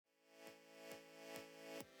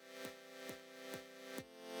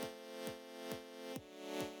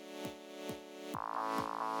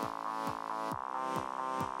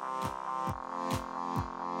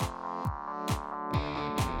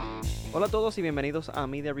Hola a todos y bienvenidos a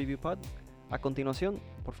Media Review Pod. A continuación,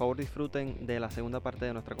 por favor disfruten de la segunda parte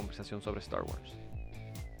de nuestra conversación sobre Star Wars.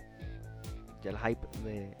 Ya el hype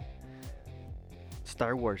de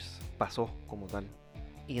Star Wars pasó como tal.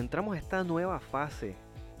 Y entramos a esta nueva fase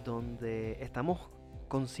donde estamos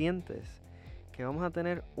conscientes que vamos a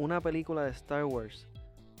tener una película de Star Wars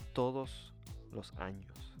todos los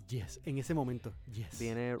años. Yes, en ese momento, yes.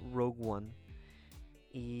 Viene Rogue One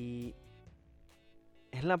y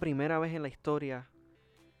es la primera vez en la historia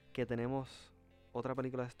que tenemos otra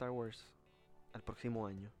película de Star Wars el próximo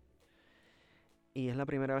año. Y es la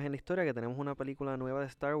primera vez en la historia que tenemos una película nueva de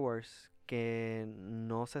Star Wars que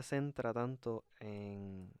no se centra tanto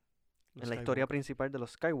en la historia principal de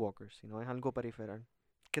los Skywalkers, sino es algo periferal.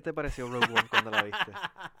 ¿Qué te pareció Rogue One cuando la viste?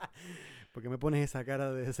 ¿Por qué me pones esa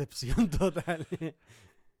cara de decepción total?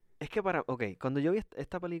 Es que cuando yo vi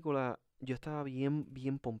esta película, yo estaba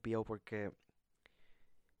bien pompeado porque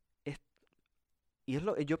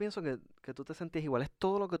yo pienso que tú te sentías igual. Es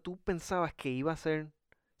todo lo que tú pensabas que iba a ser,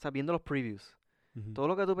 o sea, viendo los previews. Uh-huh. Todo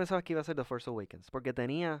lo que tú pensabas que iba a ser The Force Awakens. Porque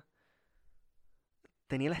tenía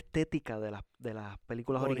la estética de las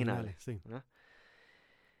películas originales. Sí. ¿Verdad?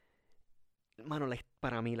 Mano,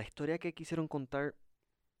 para mí, la historia que quisieron contar,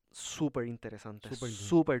 súper interesante,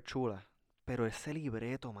 súper chula. Pero ese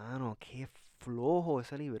libreto, mano, qué flojo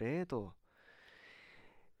ese libreto.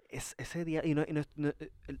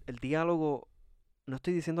 El diálogo. No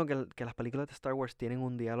estoy diciendo que las películas de Star Wars tienen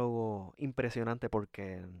un diálogo impresionante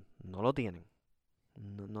porque no lo tienen.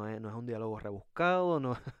 No es un diálogo rebuscado,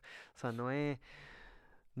 o sea, no es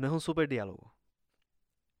un super diálogo.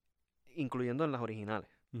 Incluyendo en las originales.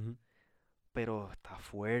 Uh-huh. Pero está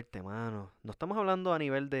fuerte, mano. No estamos hablando a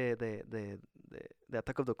nivel de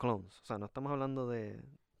Attack of the Clones. O sea, no estamos hablando de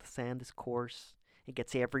The Sand is coarse, it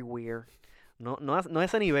gets everywhere. No a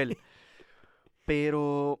ese nivel.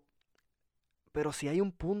 Pero sí hay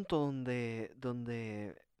un punto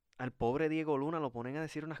donde al pobre Diego Luna lo ponen a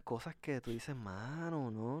decir unas cosas que tú dices, mano,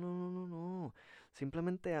 no.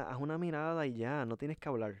 Simplemente haz una mirada y ya, no tienes que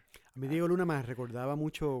hablar. A mí Diego Luna me recordaba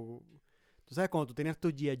mucho, tú sabes, cuando tú tenías tu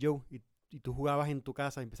G.I. Joe y tú jugabas en tu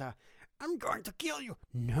casa y empezabas, I'm going to kill you.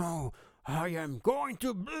 No, I am going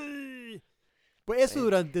to be. Pues eso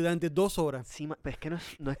durante 2 horas. Sí, pero es que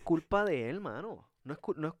no es culpa de él, mano.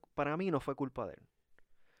 Para mí no fue culpa de él.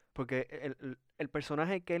 Porque el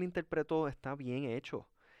personaje que él interpretó está bien hecho.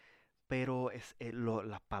 Pero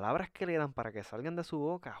las palabras que le dan para que salgan de su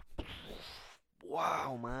boca.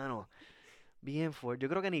 ¡Wow, mano! Bien fuerte. Yo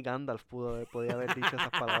creo que ni Gandalf podía haber dicho esas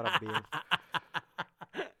palabras bien.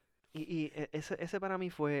 Y ese para mí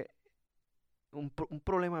fue un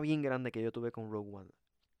problema bien grande que yo tuve con Rogue One.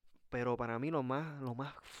 Pero para mí lo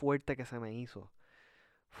más fuerte que se me hizo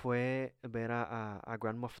fue ver a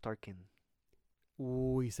Grand Moff Tarkin.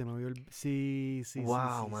 Uy, se me vio el... Sí.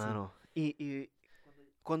 Wow, sí, mano. Y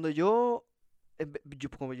cuando yo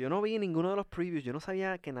como yo no vi ninguno de los previews, yo no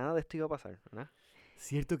sabía que nada de esto iba a pasar, ¿verdad?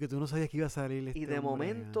 Cierto que tú no sabías que iba a salir este Y de hombre,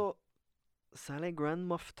 momento sale Grand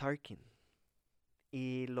Moff Tarkin.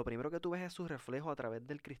 Y lo primero que tú ves es su reflejo a través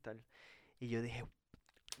del cristal. Y yo dije,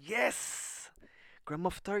 ¡yes! Grand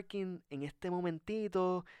Moff Tarkin en este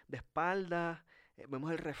momentito, de espalda,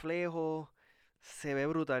 vemos el reflejo, se ve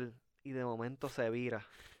brutal. Y de momento se vira.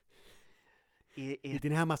 Y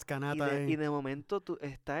tienes a Mascanata. Y de momento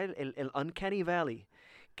está el Uncanny Valley,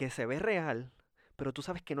 que se ve real, pero tú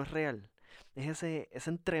sabes que no es real. Es ese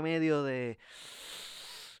entremedio de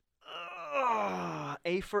A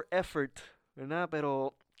for effort, ¿verdad?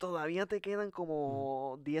 Pero todavía te quedan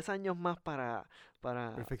como 10 años más para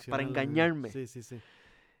engañarme. Sí.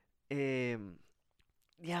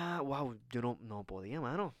 Wow, yo no podía,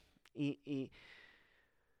 mano.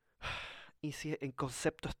 Y si el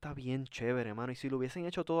concepto está bien chévere, mano. Y si lo hubiesen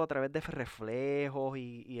hecho todo a través de reflejos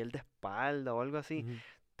y él de espalda o algo así, Uh-huh.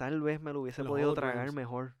 tal vez me lo hubiese Los podido holograms. tragar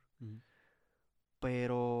mejor. Uh-huh.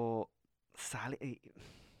 Pero sale...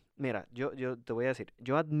 Mira, yo te voy a decir,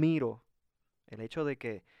 yo admiro el hecho de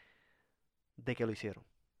que lo hicieron.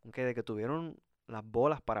 De que tuvieron las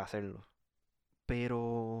bolas para hacerlo.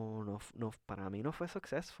 Pero para mí no fue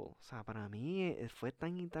successful. O sea, para mí fue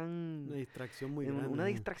tan y tan... Una distracción muy grande. Una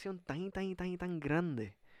distracción tan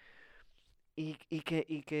grande. Y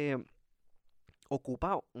que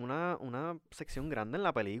ocupa una sección grande en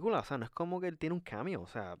la película. O sea, no es como que él tiene un cameo. O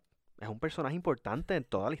sea, es un personaje importante en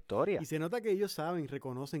toda la historia. Y se nota que ellos saben,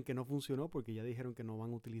 reconocen que no funcionó porque ya dijeron que no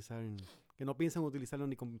van a utilizar, que no piensan utilizarlo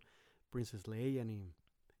ni con Princess Leia ni...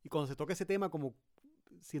 Y cuando se toca ese tema, como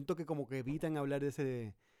siento que como que evitan hablar de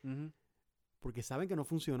ese... Uh-huh. Porque saben que no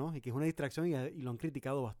funcionó y que es una distracción y lo han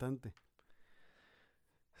criticado bastante.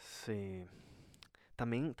 Sí.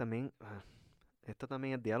 también, esto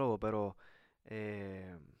también es diálogo, pero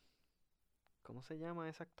eh, ¿cómo se llama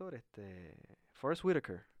ese actor? Forrest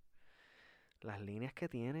Whitaker. Las líneas que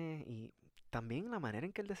tiene y también la manera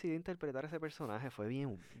en que él decidió interpretar ese personaje fue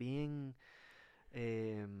bien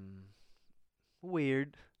em,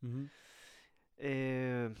 weird. Ujú.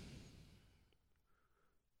 Eh,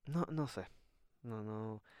 no sé.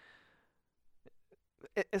 No.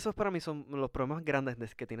 Esos para mí son los problemas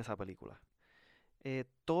grandes que tiene esa película.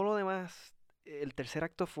 Todo lo demás, el tercer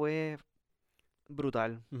acto fue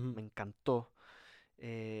brutal, Ujú. me encantó.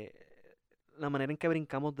 Eh, la manera en que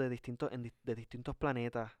brincamos de distintos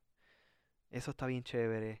planetas, eso está bien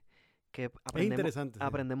chévere. Que Es interesante, sí.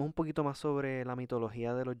 aprendemos un poquito más sobre la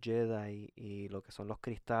mitología de los Jedi y lo que son los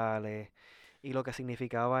cristales y lo que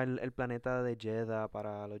significaba el planeta de Jedha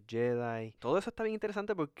para los Jedi. Todo eso está bien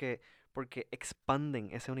interesante porque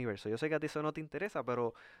expanden ese universo. Yo sé que a ti eso no te interesa,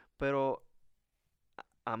 pero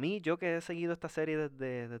a mí, yo que he seguido esta serie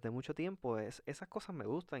desde mucho tiempo, esas cosas me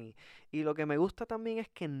gustan. Y lo que me gusta también es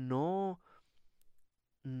que no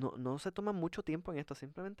se toman mucho tiempo en esto,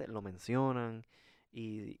 simplemente lo mencionan.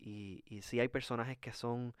 Y sí hay personajes que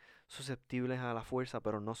son susceptibles a la fuerza,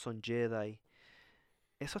 pero no son Jedi.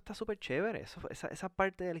 Eso está súper chévere. Esa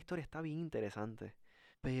parte de la historia está bien interesante.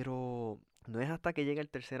 Pero no es hasta que llega el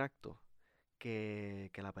tercer acto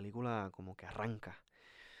que la película como que arranca.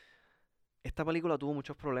 Esta película tuvo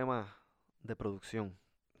muchos problemas de producción.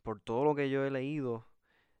 Por todo lo que yo he leído,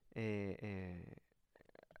 eh, eh,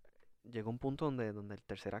 llegó un punto donde el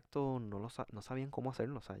tercer acto no sabían cómo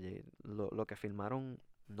hacerlo. O sea, lo que filmaron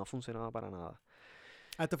no funcionaba para nada.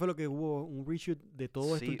 Ah, esto fue lo que hubo un reshoot de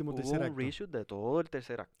todo este Sí, último hubo tercer un acto. reshoot de todo el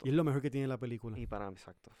tercer acto. Y es lo mejor que tiene la película. Y para mí,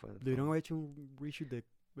 exacto, Debieron haber hecho un reshoot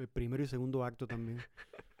de primero y segundo acto también.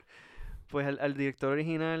 Pues al director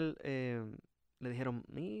original le dijeron,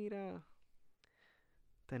 mira,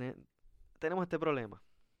 tene- tenemos este problema.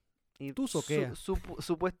 Y Tú soquea.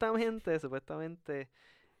 supuestamente,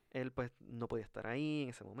 él pues no podía estar ahí en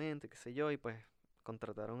ese momento, y qué sé yo, y pues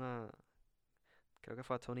contrataron creo que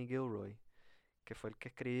fue a Tony Gilroy, que fue el que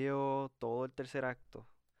escribió todo el tercer acto,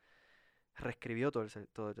 reescribió todo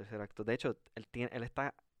el tercer acto. De hecho, él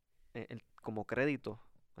está, como crédito,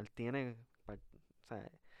 él tiene, o sea,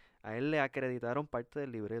 a él le acreditaron parte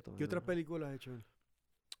del libreto. ¿Qué otras películas ha hecho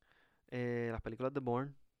él? Las películas de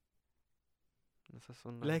Bourne, esas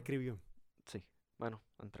son Él las escribió. sí, bueno,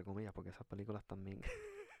 entre comillas, porque esas películas también.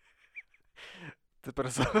 Pero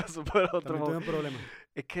eso para otro También tuvieron problemas.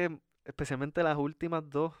 Es que especialmente las últimas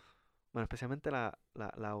dos, bueno, especialmente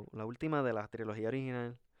la última de la trilogía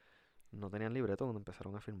original, no tenían libreto cuando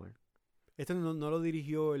empezaron a filmar. Este no lo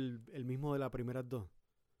dirigió el mismo de las primeras dos.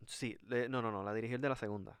 Sí, no, la dirigió el de la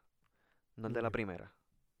segunda, no el de la Ok. primera.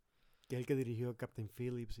 Que es el que dirigió Captain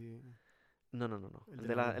Phillips y No. el El de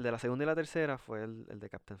de la uno. el de la segunda y la tercera fue el de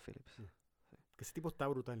Captain Phillips. Sí. Que ese tipo está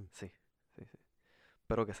brutal. Sí, sí.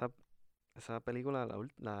 Pero que esa película,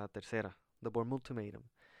 la tercera, The Bourne Ultimatum,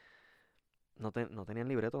 no tenían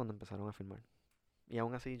libreto cuando empezaron a filmar. Y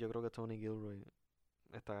aún así, yo creo que Tony Gilroy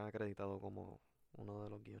está acreditado como uno de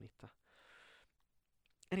los guionistas.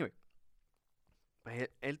 Anyway, pues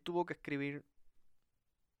él tuvo que escribir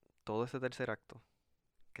todo ese tercer acto.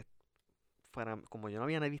 Que como yo no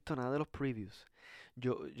había visto nada de los previews,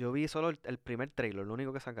 yo vi solo el primer trailer, lo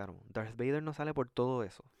único que sacaron. Darth Vader no sale por todo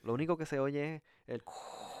eso. Lo único que se oye es el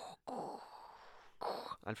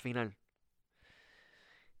al final.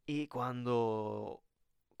 Y cuando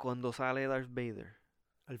sale Darth Vader,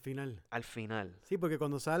 Al final. al final. Sí, porque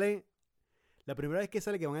cuando sale. La primera vez que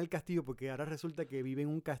sale que van al castillo, porque ahora resulta que vive en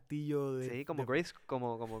un castillo Sí, de. como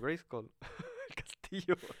Grayskull. El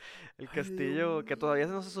castillo. El Ay, Dios castillo que todavía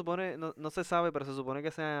no se mío. supone, no se sabe, pero se supone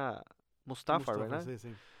que sea Mustafar, Mustafa, ¿verdad? sí,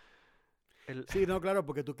 sí. El, Sí, no, claro,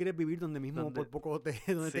 porque tú quieres vivir donde mismo por donde, poco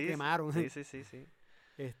donde te sí, quemaron. sí.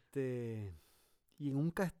 Este. Y en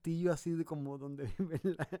un castillo así de como donde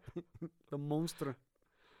viven los monstruos.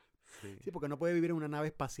 Sí. Sí, porque no puede vivir en una nave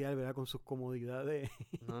espacial, ¿verdad? Con sus comodidades.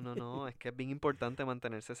 No, es que es bien importante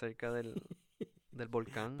mantenerse cerca del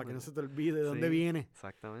volcán, Para que no ¿verdad? se te olvide de dónde Sí, vienes.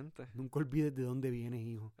 exactamente. Nunca olvides de dónde vienes,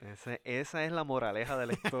 hijo. Esa es la moraleja de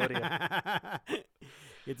la historia.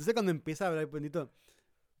 Y entonces cuando empieza a hablar, bendito,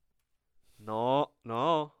 No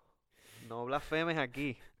blasfemes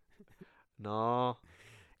aquí. No.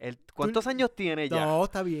 tú, ¿Cuántos años tiene ya? no,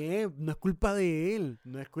 está bien, no es culpa de él,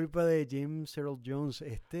 no es culpa de James Earl Jones.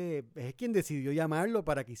 Este es quien decidió llamarlo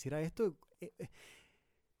para que hiciera esto.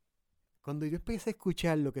 Cuando yo empecé a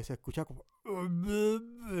escuchar lo que se escucha como.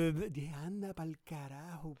 Dije, anda pa'l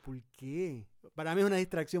carajo, ¿por qué? Para mí es una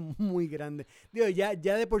distracción muy grande. Digo, ya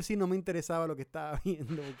de por sí no me interesaba lo que estaba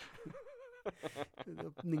viendo.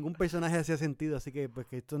 Ningún personaje hacía sentido, así que pues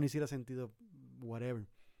que esto no hiciera sentido, whatever.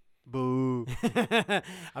 Boo.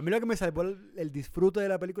 A mí lo que me salvó el disfrute de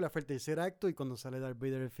la película fue el tercer acto y cuando sale Darth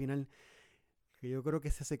Vader al final, que yo creo que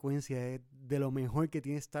esa secuencia es de lo mejor que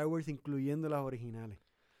tiene Star Wars, incluyendo las originales.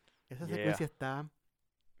 Esa Yeah. secuencia está,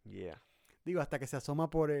 Yeah. digo, hasta que se asoma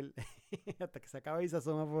por el, hasta que se acaba y se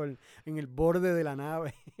asoma en el borde de la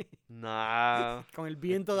nave, Nah. con el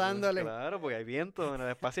viento dándole. Claro, porque hay viento, en el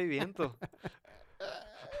espacio hay viento.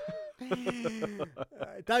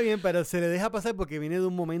 Está bien, pero se le deja pasar porque viene de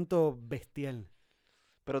un momento bestial.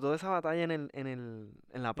 Pero toda esa batalla en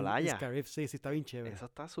la En playa, Scarif, sí, está bien chévere. eso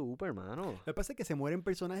está súper, mano. Lo que pasa es que se mueren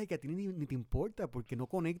personajes que a ti ni te importa porque no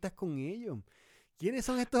conectas con ellos. ¿Quiénes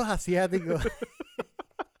son estos asiáticos?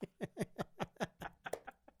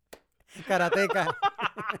 Karateka.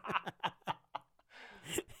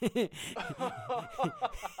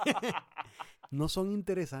 No son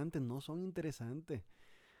interesantes, no son interesantes.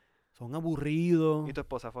 Son aburridos. ¿Y tu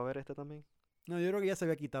esposa fue a ver este también? No, yo creo que ya se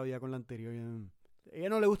había quitado ya con la anterior. Ella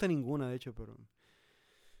no le gusta ninguna, de hecho, pero...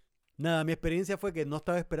 Nada, mi experiencia fue que no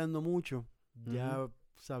estaba esperando mucho. Ya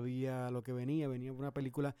sabía lo que venía. Venía una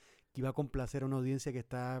película que iba a complacer a una audiencia que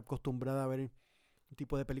está acostumbrada a ver un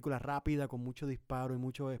tipo de película rápida, con mucho disparo y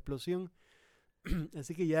mucha explosión.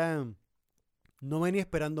 Así que ya no venía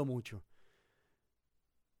esperando mucho.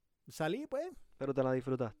 Salí, pues. Pero te la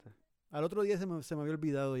disfrutaste. Al otro día se me había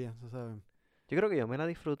olvidado ya, ¿sabes? Yo creo que yo me la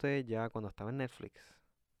disfruté ya cuando estaba en Netflix.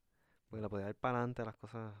 Porque la podía ir para adelante las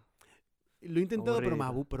cosas. Lo he intentado, pero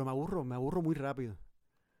Aburrido. me aburro muy rápido.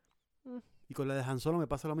 Mm. Y con la de Han Solo me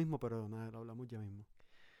pasa lo mismo, pero nada, lo hablamos ya mismo.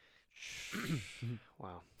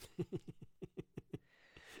 Wow.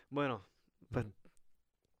 Bueno, pues-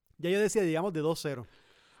 Ya yo decía, digamos, de 2-0.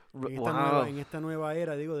 wow. En esta nueva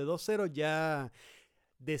era, digo, de 2-0 ya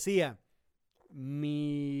decía,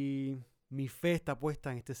 mi fe está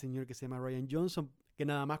puesta en este señor que se llama Rian Johnson, que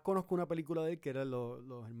nada más conozco una película de él, que eran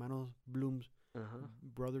los hermanos Bloom, Ajá.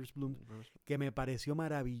 Brothers Bloom, que me pareció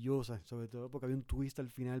maravillosa, sobre todo porque había un twist al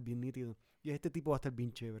final bien nítido. Y este tipo va a estar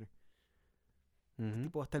bien chévere. Este Ujú.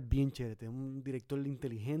 tipo va a estar bien chévere. Es un director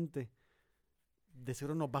inteligente. De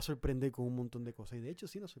seguro nos va a sorprender con un montón de cosas. Y de hecho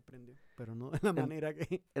sí nos sorprendió, pero no de la manera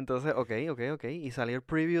que... Entonces, ok. Y salió el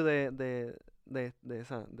preview de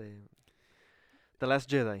esa, de The Last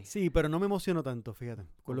Jedi. Sí, pero no me emociono tanto, fíjate,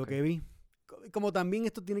 con lo Ok. que vi. Como también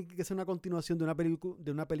esto tiene que ser una continuación de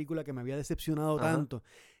una película que me había decepcionado Ajá. tanto,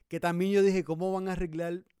 que también yo dije, ¿cómo van a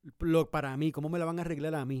arreglar para mí? ¿Cómo me la van a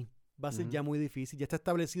arreglar a mí? Va a ser Ujú. ya muy difícil. Ya está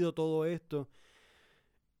establecido todo esto.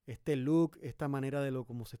 Este look, esta manera de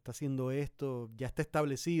cómo se está haciendo esto, ya está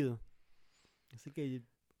establecido. Así que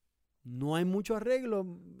no hay mucho arreglo,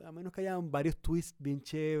 a menos que haya varios twists bien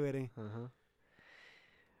chéveres. Ajá.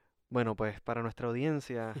 Bueno, pues para nuestra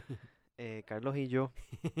audiencia, Carlos y yo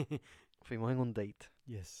fuimos en un date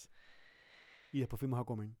Yes. Y después fuimos a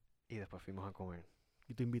comer. y después fuimos a comer.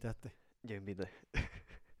 Y tú invitaste. Yo invité.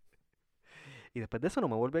 Y después de eso no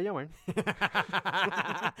me vuelve a llamar.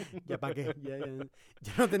 Ya para qué,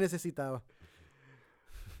 ya no te necesitaba.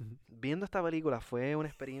 Viendo esta película fue una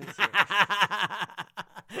experiencia.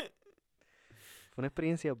 Fue una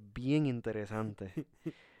experiencia bien interesante.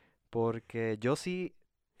 Porque yo sí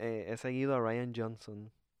he seguido a Rian Johnson.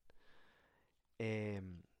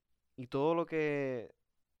 Y todo lo que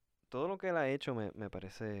él ha hecho me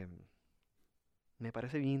parece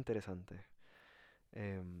bien interesante.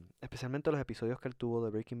 Especialmente los episodios que él tuvo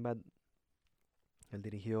de Breaking Bad. Él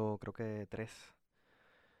dirigió creo que 3.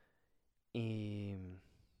 Y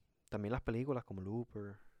también las películas como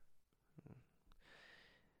Looper.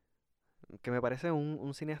 Que me parece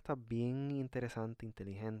un cineasta bien interesante,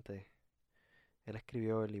 inteligente. Él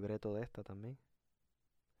escribió el libreto de esta también.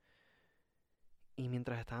 Y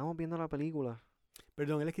mientras estábamos viendo la película...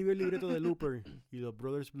 Perdón, él escribió el libreto de Looper y los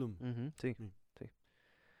Brothers Bloom. Ujú, sí, Sí. sí.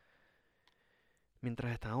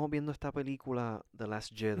 Mientras estábamos viendo esta película, The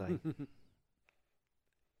Last Jedi,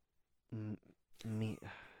 m-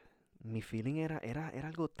 mi feeling era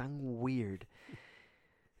algo tan weird.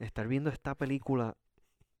 Estar viendo esta película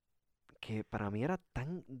que para mí era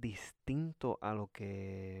tan distinto a lo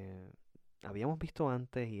que habíamos visto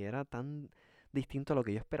antes y era tan distinto a lo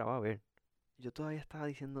que yo esperaba ver. Yo todavía estaba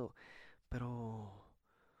diciendo, pero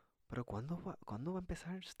 ¿cuándo va a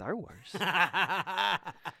empezar Star Wars?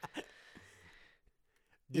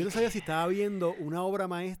 Yo no sabía si estaba viendo una obra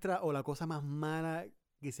maestra o la cosa más mala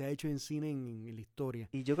que se ha hecho en cine en la historia.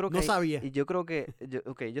 Y yo creo que No sabía. y yo creo que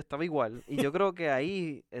yo estaba igual y yo creo que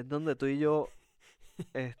ahí es donde tú y yo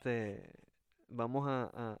vamos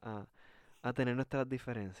a tener nuestras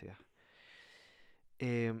diferencias.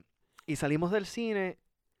 Y salimos del cine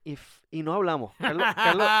y no hablamos.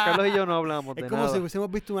 Carlos y yo no hablamos Es de como si nada. hubiésemos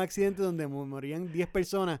visto un accidente donde morían 10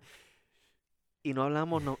 personas. Y no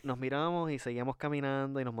hablamos, nos mirábamos y seguíamos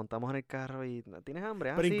caminando y nos montamos en el carro y ¿tienes hambre?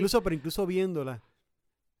 Ah, Pero sí. incluso viéndola.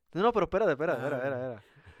 No, pero espérate, Ah, espera.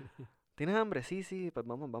 ¿Tienes hambre? Sí, sí, pues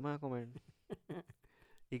vamos a comer.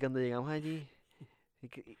 Y cuando llegamos allí,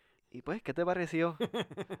 y pues, ¿qué te pareció?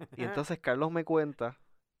 Y entonces Carlos me cuenta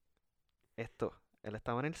esto. Él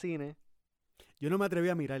estaba en el cine. Yo no me atreví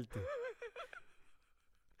a mirarte.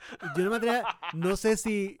 Yo no me atrevía,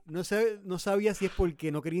 no sabía si es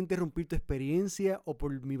porque no quería interrumpir tu experiencia o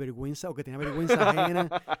por mi vergüenza o que tenía vergüenza ajena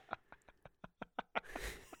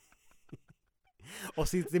o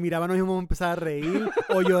si te miraba nos íbamos a empezar a reír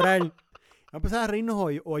o llorar. Vamos a empezar a reírnos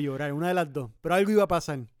o a llorar, una de las dos. Pero algo iba a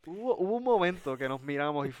pasar. Hubo un momento que nos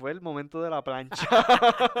miramos y fue el momento de la plancha.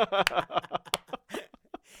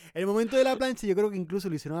 El momento de la plancha yo creo que incluso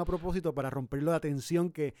lo hicieron a propósito para romperlo la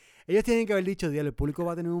tensión que ellos tienen que haber dicho, diablo, el público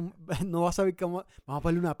va a tener no va a saber cómo, vamos a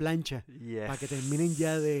ponerle una plancha para que terminen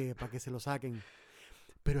ya para que se lo saquen.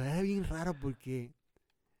 Pero era bien raro porque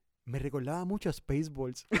me recordaba mucho a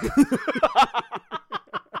Spaceballs.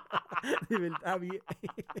 De verdad, bien.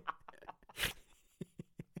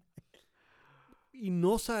 Y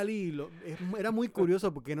no salí. Era muy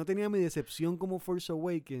curioso porque no tenía mi decepción como Force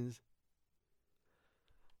Awakens.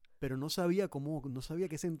 Pero no sabía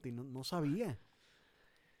qué sentir, no sabía.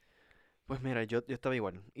 Pues mira, yo estaba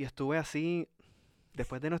igual. Y estuve así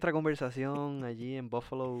después de nuestra conversación allí en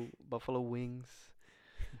Buffalo Wings.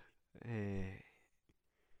 eh,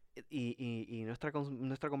 y nuestra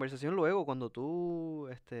conversación luego, cuando tú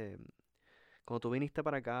viniste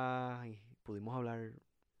para acá y pudimos hablar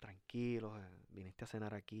tranquilos, viniste a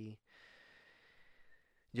cenar aquí.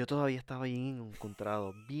 Yo todavía estaba bien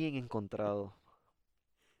encontrado,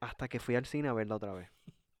 hasta que fui al cine a verla otra vez.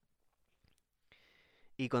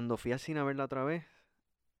 Y cuando fui al cine a verla otra vez,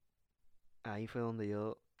 ahí fue donde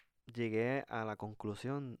yo llegué a la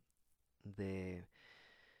conclusión de,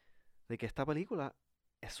 de que esta película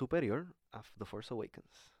es superior a The Force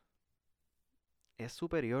Awakens. Es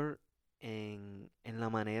superior en la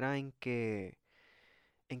manera en que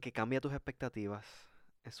cambia tus expectativas.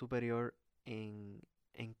 Es superior en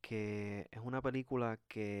que es una película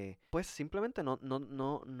que pues simplemente no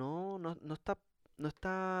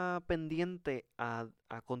está pendiente a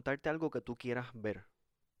contarte algo que tú quieras ver.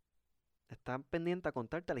 Está pendiente a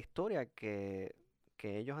contarte la historia que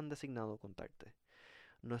ellos han designado contarte.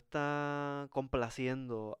 No está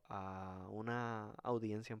complaciendo a una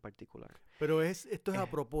audiencia en particular. Pero esto es a Eh,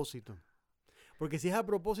 propósito. Porque si es a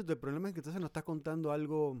propósito, el problema es que entonces no estás contando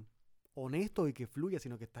algo honesto y que fluya,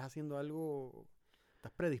 sino que estás haciendo algo,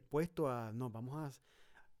 estás predispuesto a, no, vamos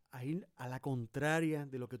a ir a la contraria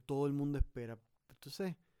de lo que todo el mundo espera.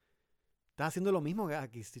 Entonces, estás haciendo lo mismo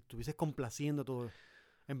que si estuvieses complaciendo todo,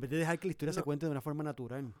 en vez de dejar que la historia se no, cuente de una forma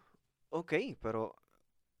natural. ok, pero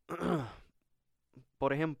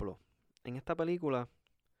por ejemplo, en esta película,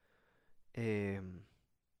 em,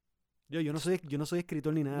 Yo no soy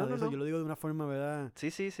escritor ni nada no, de no, eso, yo no. lo digo de una forma, ¿verdad? Sí,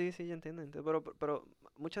 yo entiendo. Pero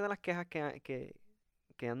muchas de las quejas que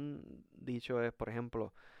han dicho es, por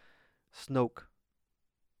ejemplo, Snoke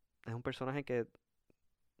es un personaje que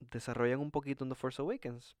desarrollan un poquito en The Force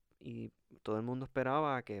Awakens y todo el mundo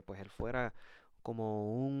esperaba que pues él fuera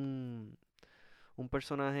como un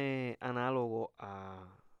personaje análogo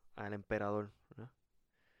al emperador, ¿no?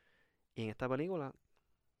 Y en esta película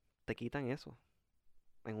te quitan eso.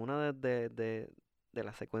 En una de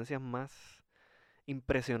las secuencias más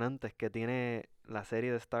impresionantes que tiene la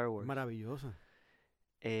serie de Star Es Wars. maravilloso.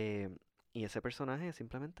 eh, y ese personaje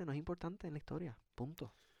simplemente no es importante en la historia.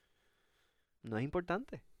 Punto. No es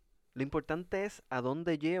importante. Lo importante es a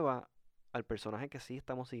dónde lleva al personaje que sí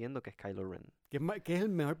estamos siguiendo, que es Kylo Ren. Que es el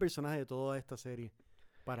mejor personaje de toda esta serie.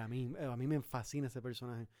 Para mí, a mí me fascina ese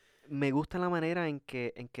personaje. Me gusta la manera en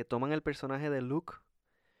que toman el personaje de Luke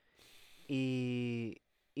y,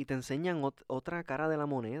 y te enseñan otra cara de la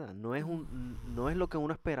moneda. No es lo que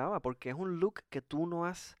uno esperaba, porque es un Luke que tú no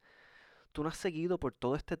has seguido por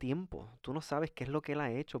todo este tiempo. Tú no sabes qué es lo que él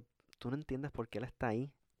ha hecho. Tú no entiendes por qué él está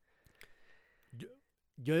ahí.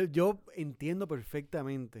 Yo, yo entiendo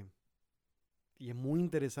perfectamente y es muy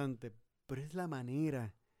interesante, pero es la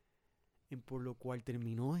manera por lo cual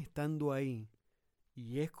terminó estando ahí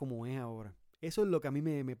y es como es ahora. Eso es lo que a mí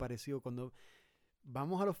me pareció cuando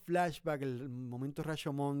vamos a los flashbacks, el momento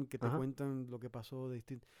Rashomon que te Ajá. cuentan lo que pasó de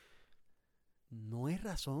distinto. No es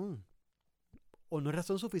razón. O no es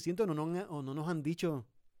razón suficiente o no nos han dicho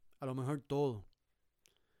a lo mejor todo.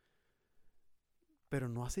 Pero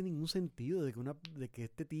no hace ningún sentido de que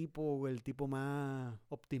este tipo, el tipo más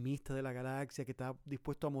optimista de la galaxia, que está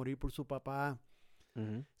dispuesto a morir por su papá,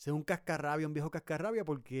 Ujú. sea un cascarrabia, un viejo cascarrabia,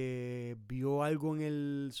 porque vio algo en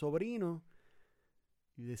el sobrino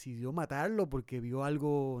y decidió matarlo porque vio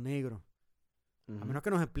algo negro. A Ujú. menos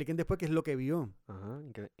que nos expliquen después qué es lo que vio.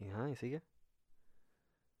 Ajá, y sigue.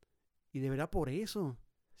 Y de verdad por eso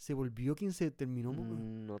se volvió quien se terminó.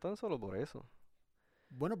 No tan solo por eso.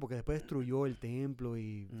 Bueno, porque después destruyó el templo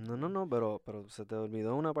y... No, pero se te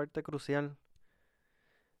olvidó una parte crucial.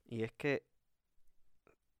 Y es que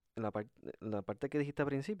la parte que dijiste al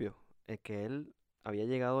principio, es que él había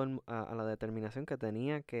llegado a la determinación que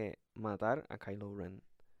tenía que matar a Kylo Ren.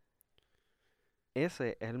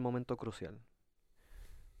 Ese es el momento crucial.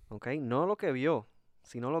 ¿Ok? No lo que vio,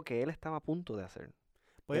 sino lo que él estaba a punto de hacer. Él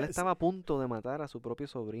Pues, estaba a punto de matar a su propio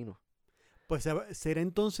sobrino. pues será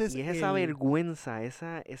entonces Y es esa vergüenza,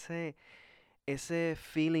 ese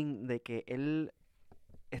feeling de que él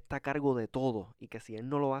está a cargo de todo y que si él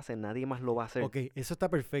no lo hace, nadie más lo va a hacer. Ok, eso está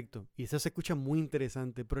perfecto. Y eso se escucha muy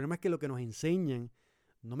interesante. El problema es que lo que nos enseñan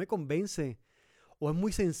no me convence. O es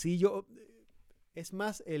muy sencillo. Es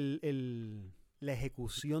más, la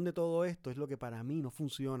ejecución de todo esto es lo que para mí no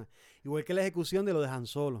funciona. Igual que la ejecución de lo de Han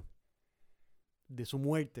Solo. De su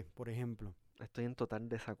muerte, por ejemplo. Estoy en total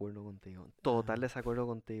desacuerdo contigo. Ajá. Total desacuerdo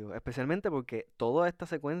contigo. Especialmente porque toda esta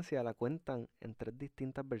secuencia la cuentan en 3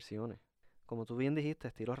 distintas versiones. Como tú bien dijiste,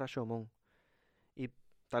 estilo Rashomon. Y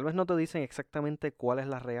tal vez no te dicen exactamente cuál es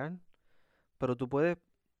la real, pero tú puedes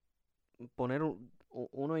poner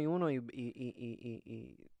uno y uno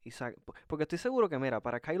porque estoy seguro que, mira,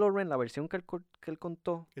 para Kylo Ren la versión que él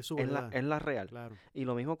contó Es su es la, verdad. es la real. Claro. Y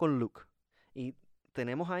lo mismo con Luke. Y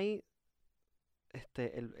tenemos ahí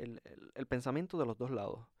el pensamiento de los dos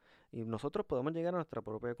lados. Y nosotros podemos llegar a nuestra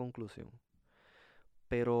propia conclusión.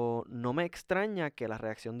 Pero no me extraña que la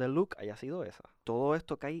reacción de Luke haya sido esa. Todo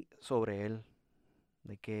esto cae sobre él.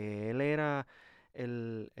 De que él era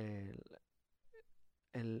el, el,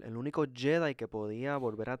 el único Jedi que podía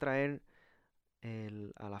volver a traer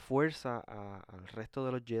a la fuerza al resto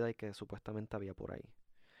de los Jedi que supuestamente había por ahí.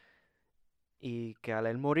 Y que al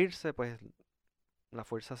él morirse, pues la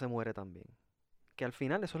fuerza se muere también. Que al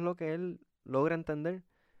final eso es lo que él logra entender,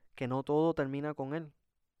 que no todo termina con él.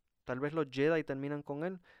 Tal vez los Jedi terminan con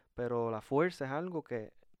él, pero la fuerza es algo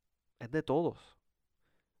que es de todos.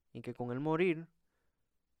 Y que con él morir,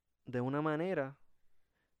 de una manera,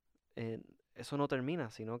 eh, eso no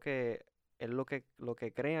termina, sino que él lo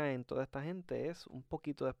que crea en toda esta gente es un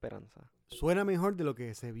poquito de esperanza. Suena mejor de lo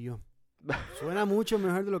que se vio. Suena mucho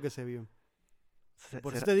mejor de lo que se vio. Y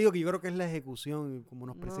por eso ¿Será? te digo que yo creo que es la ejecución, como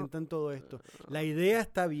nos No. presentan todo esto. La idea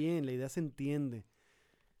está bien, la idea se entiende.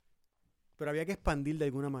 Pero había que expandir de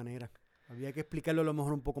alguna manera. Había que explicarlo a lo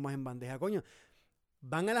mejor un poco más en bandeja. Coño,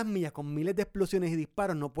 van a las millas con miles de explosiones y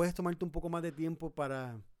disparos. No puedes tomarte un poco más de tiempo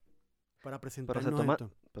para presentarnos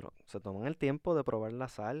esto. Pero se toman el tiempo de probar la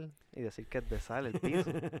sal y decir que es de sal el piso.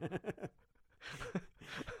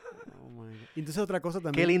 Oh my God. Y entonces otra cosa Qué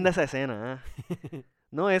también. linda esa escena, ¿ah?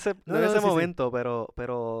 No ese, No, no en no, ese sí, sí. momento,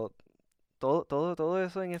 pero todo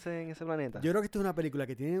eso en ese planeta. Yo creo que esta es una película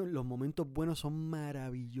que tiene los momentos buenos, son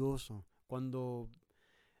maravillosos. Cuando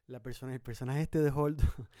el personaje este de Holt,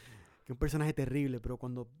 que es un personaje terrible, pero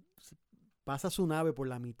cuando pasa su nave por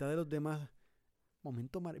la mitad de los demás,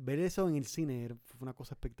 ver eso en el cine fue una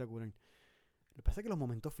cosa espectacular. Lo que pasa es que los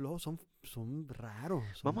momentos flojos son raros.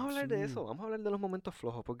 Vamos a hablar de eso, vamos a hablar de los momentos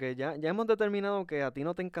flojos, porque ya hemos determinado que a ti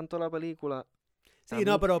no te encantó la película. Sí,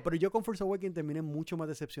 no, pero yo con Force Awakens terminé mucho más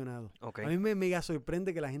decepcionado. Ok. A mí me mega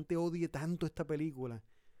sorprende que la gente odie tanto esta película.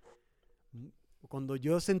 Cuando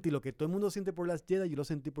yo sentí lo que todo el mundo siente por Last Jedi, yo lo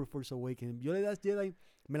sentí por Force Awakens. Yo de Last Jedi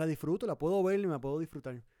me la disfruto, la puedo ver y me la puedo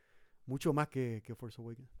disfrutar. Mucho más que Force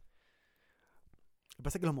Awakens. Lo que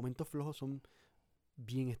pasa es que los momentos flojos son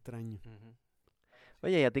bien extraños. Ujú.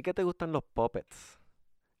 Oye, ¿y a ti qué te gustan los puppets?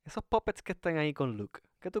 Esos puppets que están ahí con Luke,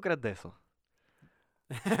 ¿qué tú crees de eso?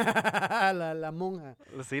 la monja.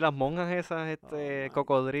 Sí, las monjas esas, Oh my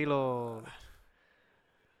cocodrilo. God.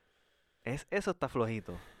 Eso está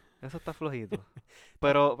flojito. Eso está flojito.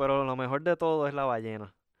 Pero lo mejor de todo es la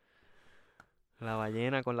ballena. La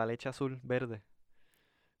ballena con la leche azul verde.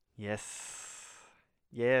 Yes.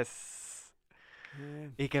 Yes.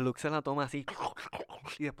 Eh, Y que Luke se la toma así.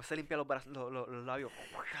 Y después se limpia los labios.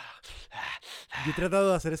 Yo he tratado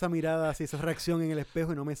de hacer esa mirada así, esa reacción en el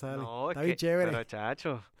espejo y no me sale. No, Está es bien que, chévere. pero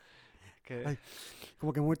chacho. Que, Ay,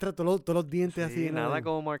 como que muestra todos los dientes así. sí, nada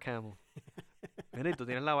como Mark Hamill. Mira, y tú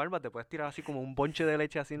tienes la barba, te puedes tirar así como un bonche de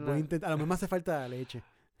leche así en Voy a la... intentar, a lo mejor me hace falta leche.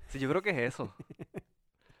 Sí, yo creo que es eso.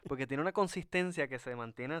 Porque tiene una consistencia que se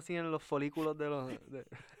mantiene así en los folículos de los...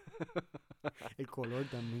 El color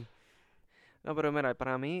también. No, pero mira,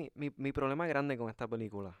 para mí, mi problema grande con esta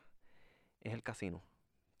película es el casino.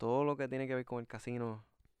 Todo lo que tiene que ver con el casino,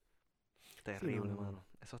 Sí, terrible, mano.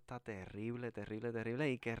 Eso está terrible, terrible,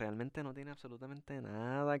 terrible y que realmente no tiene absolutamente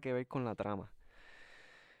nada que ver con la trama.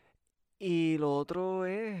 Y lo otro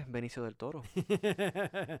es Benicio del Toro.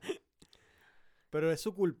 Pero es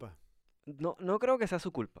su culpa. No creo que sea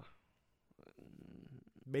su culpa.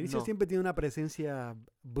 Benicio No. siempre tiene una presencia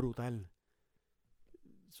brutal.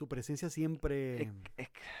 Su presencia siempre, Es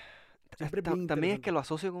siempre es bien también es que interesante. lo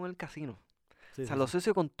asocio con el casino. Sí, O sea, sí, lo sí.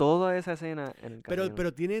 asocio con toda esa escena en el casino.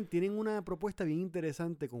 Pero tienen una propuesta bien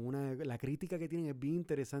interesante con la crítica que tienen es bien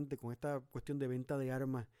interesante con esta cuestión de venta de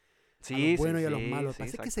armas a los Sí, sí, buenos y a los sí, malos. sí,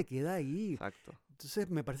 Parece que exacto. se queda ahí. Exacto. Entonces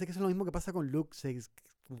me parece que eso es lo mismo que pasa con Luke.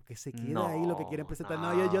 Como que se queda ahí lo que quieren No, presentar.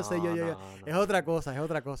 No, yo sé, yo. no, Es no. otra cosa, es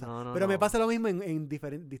otra cosa. No, Pero me no. pasa lo mismo en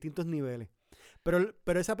distintos niveles. Pero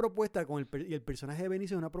esa propuesta y el personaje de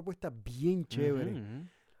Benicio es una propuesta bien chévere. Ujú.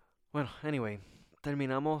 Bueno, anyway,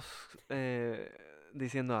 terminamos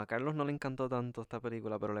diciendo a Carlos no le encantó tanto esta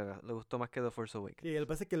película, pero le gustó más que The Force Awakens. Y lo que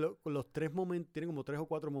pasa es que con los 3 momentos, tienen como 3 o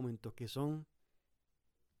 4 momentos que son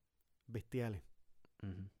bestiales.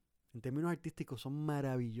 Ujú. En términos artísticos son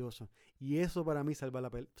maravillosos. Y eso para mí salva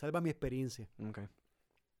mi experiencia. Ok.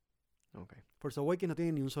 Ok. Force Awakens no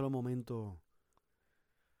tiene ni un solo momento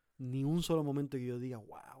que yo diga,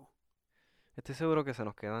 wow. Estoy seguro que se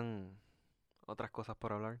nos quedan otras cosas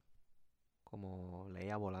por hablar, como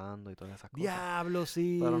Leia volando y todas esas cosas. Diablo,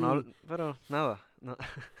 sí. Pero nada. No.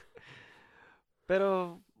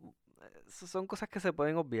 Pero son cosas que se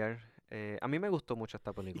pueden obviar. A mí me gustó mucho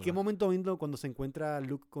esta Y película. qué momento lindo cuando se encuentra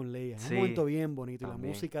Luke con Leia. Es un Sí, momento bien bonito. Y la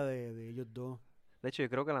también. música de ellos dos. De hecho, yo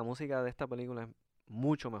creo que la música de esta película es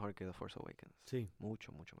mucho mejor que The Force Awakens. Sí.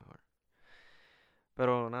 Mucho, mucho mejor.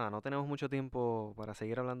 Pero nada, no tenemos mucho tiempo para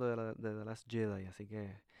seguir hablando de The Last Jedi, así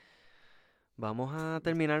que vamos a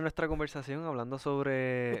terminar nuestra conversación hablando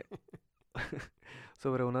sobre,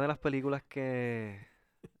 sobre una de las películas que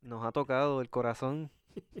nos ha tocado el corazón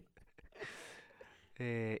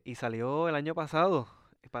y salió el año pasado.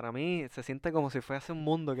 Y para mí se siente como si fue hace un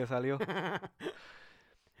mundo que salió.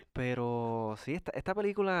 Pero sí, esta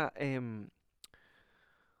película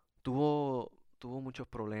tuvo muchos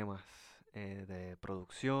problemas de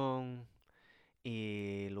producción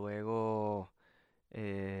y luego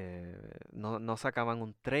no sacaban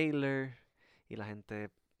un trailer y la gente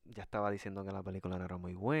ya estaba diciendo que la película no era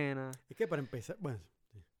muy buena. Es que para empezar, bueno,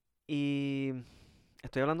 Y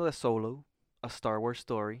estoy hablando de Solo, A Star Wars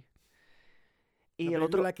Story. Y una el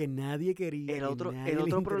otro, película que nadie quería, que nadie el les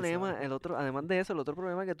otro problema, interesaba. además de eso, el otro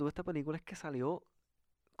problema que tuvo esta película es que salió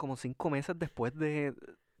como 5 meses después de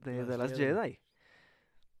Last The Last Jedi. Jedi.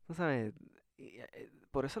 ¿No sabes?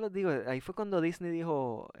 Por eso les digo, ahí fue cuando Disney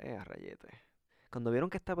dijo, rayete. Cuando vieron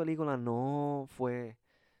que esta película no fue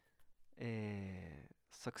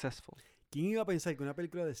successful. ¿Quién iba a pensar que una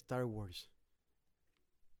película de Star Wars,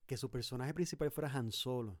 que su personaje principal fuera Han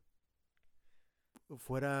Solo,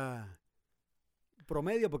 fuera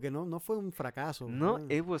promedio? Porque no fue un fracaso. No,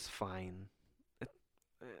 it was fine.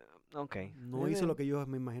 Ok. No hizo lo que yo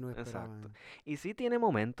me imagino que Exacto. esperaban. Y sí tiene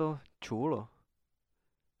momentos chulos.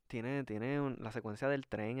 Tiene la secuencia del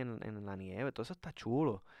tren en la nieve, todo eso está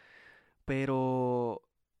chulo. Pero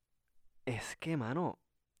es que, mano,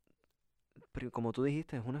 como tú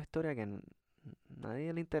dijiste, es una historia que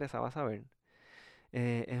nadie le interesaba saber.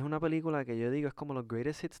 Es una película que yo digo es como los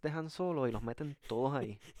greatest hits de Han Solo y los meten todos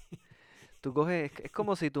ahí. Tú coges, es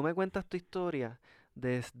como si tú me cuentas tu historia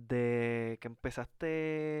desde que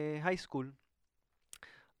empezaste high school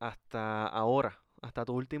hasta ahora, hasta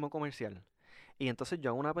tu último comercial. Y entonces yo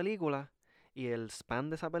hago una película y el span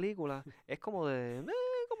de esa película es como de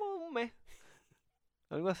como un mes,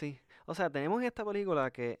 algo así. O sea, tenemos esta película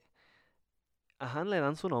que a Han le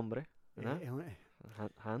dan su nombre, ¿verdad? Es una-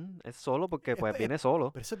 Han es solo porque es- pues es- viene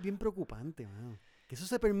solo. pero eso es bien preocupante, mano. Que eso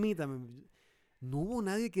se permita. No hubo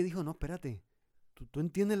nadie que dijo, no, espérate. Tú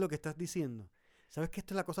entiendes lo que estás diciendo. Sabes que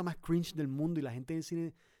esto es la cosa más cringe del mundo y la gente en el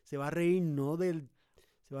cine se va a reír,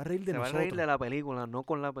 se va a reír de Se va a nosotros. reír de la película, no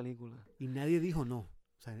con la película. Y nadie dijo no. O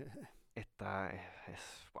sea,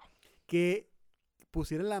 Wow. que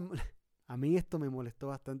pusieran a mí esto me molestó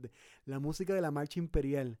bastante. La música de la marcha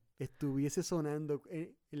imperial estuviese sonando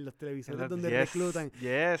en los televisores donde reclutan.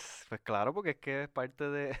 Yes, pues claro, porque es que es parte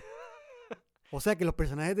de... O sea, que los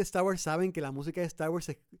personajes de Star Wars saben que la música de Star Wars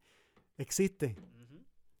existe. Ujú,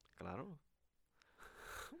 claro.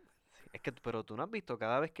 Sí, es que, pero tú no has visto,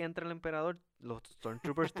 cada vez que entra el emperador, los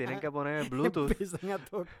Stormtroopers tienen que poner el Bluetooth. Empiezan a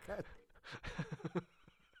tocar.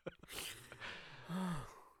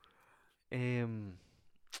 Em,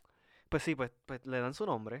 pues sí, pues le dan su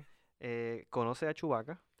nombre. Conoce a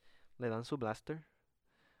Chewbacca, le dan su blaster,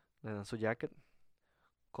 le dan su jacket.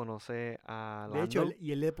 Conoce a De hecho, Lando.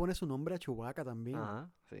 él le pone su nombre a Chewbacca también. Ajá,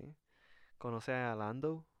 sí. Conoce a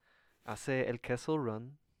Lando. Hace el Kessel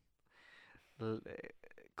Run. l- eh,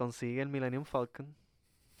 Consigue el Millennium Falcon.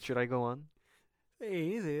 Should I go on?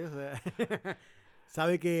 Sí, sí, o sea.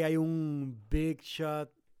 Sabe que hay un big shot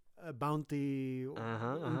bounty,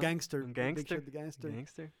 Ajá, un ajá. gangster, Un big gangster. shot gangster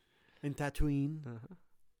Gangster. en Tatooine. Ajá.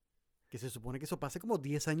 Que se supone que eso pase como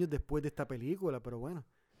 10 años después de esta película, pero bueno.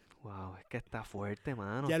 Wow, es que está fuerte,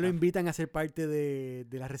 mano. Ya lo invitan a ser parte de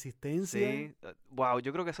la resistencia. Sí. Wow,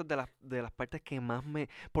 yo creo que eso es de las partes que más me.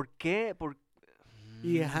 ¿Por qué?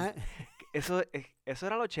 Y Mm, ajá, eso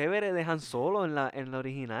era lo chévere de Han Solo en la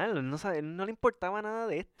original. Él no le importaba nada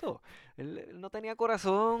de esto. Él no tenía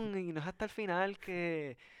corazón y no es hasta el final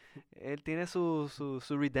que él tiene su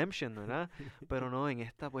redemption, ¿verdad? Pero no, en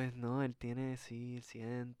esta pues no, él tiene, sí, él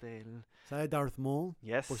siente, ¿sabe? Darth Maul,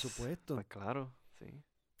 yes, por supuesto. pues claro, sí.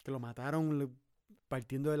 Que lo mataron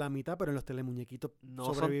partiendo de la mitad, pero en los telemuñequitos No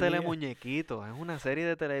son sobrevivía. telemuñequitos, es una serie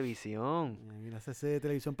de televisión. En la CC de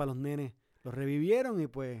televisión para los nenes. Los revivieron y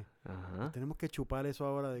pues nos Ajá. tenemos que chupar eso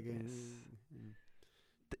ahora de que... Yes.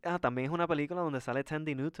 También es una película donde sale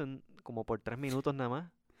Tandy Newton como por 3 minutos nada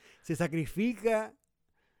más. Se sacrifica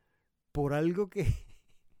por algo que...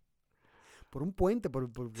 por un puente, para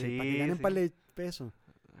que Sí, ganen un par sí. de pesos.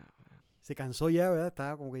 Se cansó ya, ¿verdad?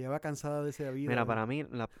 Estaba como que ya va cansada de esa vida. Mira, para mí,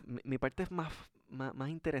 mi parte es más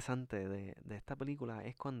interesante de esta película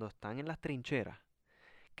es cuando están en las trincheras,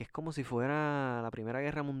 que es como si fuera la Primera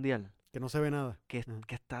Guerra Mundial, Que no se ve nada. Ajá.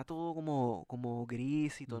 que está todo como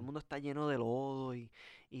gris y todo el Mm. mundo está lleno de lodo y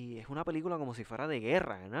es una película como si fuera de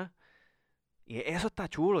guerra, ¿verdad? Y eso está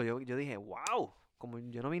chulo. Yo dije, wow, como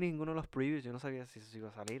yo no vi ninguno de los previews, yo no sabía si eso iba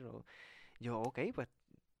a salir. Yo, ok, pues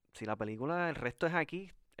si la película, el resto es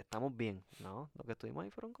aquí, estamos bien, ¿no? Lo que estuvimos ahí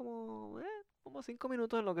fueron como 5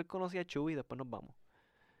 minutos en lo que él conocía a Chewie y después nos vamos.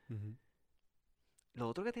 Ujú. Lo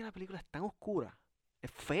otro que tiene la película es tan oscura. Es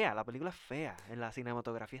fea, la película es fea. En la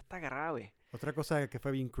cinematografía está grave. Otra cosa que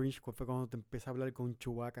fue bien cringe fue cuando te empieza a hablar con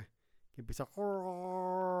Chewbacca. Que empieza...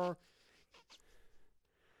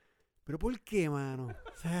 ¿Pero por qué, mano?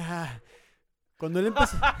 O sea, cuando él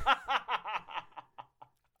empezó,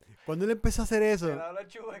 cuando él empezó a hacer eso... habla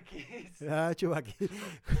Chewbacquis. Ah, Chewbacca.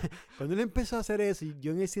 Cuando él empezó a hacer eso, y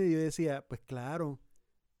yo en el cine yo decía, pues claro,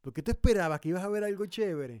 ¿por qué tú esperabas que ibas a ver algo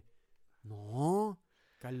chévere? No,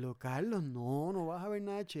 Carlos, no vas a ver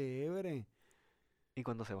nada chévere. Y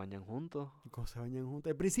cuando se bañan juntos. Y cuando se bañan juntos.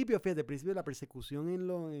 Al principio, fíjate, al principio de la persecución en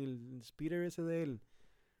el speeder ese de él,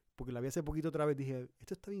 porque la vi hace poquito otra vez, dije,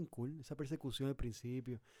 esto está bien cool, esa persecución al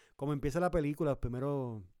principio. Como empieza la película, los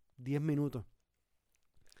primeros 10 minutos.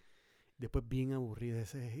 Después bien aburrida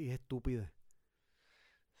y estúpida.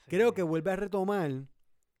 Creo que vuelve a retomar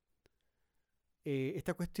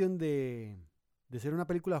esta cuestión de ser una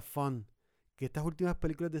película fun que estas últimas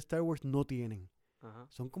películas de Star Wars no tienen. Ajá.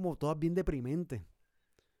 Son como todas bien deprimentes.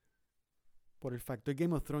 Por el factor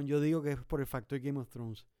Game of Thrones. Yo digo que es por el factor Game of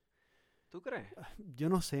Thrones. ¿Tú crees? Yo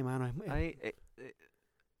no sé, mano.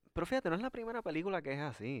 Pero fíjate, no es la primera película que es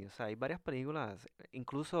así. O sea, hay varias películas.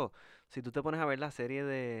 Incluso si tú te pones a ver la serie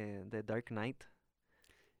de Dark Knight,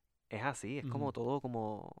 es así. Es como Ujú. todo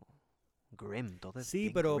como grim. Todo es Sí,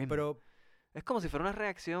 bien pero, grim. Es como si fuera una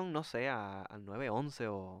reacción, no sé, al 9/11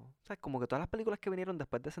 o... O sea, como que todas las películas que vinieron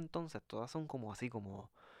después de ese entonces, todas son como así,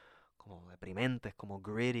 como deprimentes, como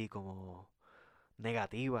gritty, como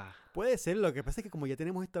negativas. puede ser. Lo que pasa es que como ya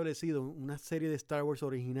tenemos establecido una serie de Star Wars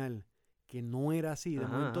original que no era así, de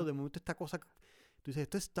Ajá, momento, ajá. de momento esta cosa... Tú dices,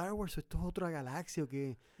 ¿esto es Star Wars o esto es otra galaxia o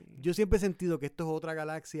qué? Sí. Yo siempre he sentido que esto es otra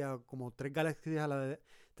galaxia, como tres galaxias a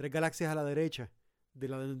la derecha de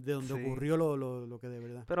donde Sí. ocurrió lo que de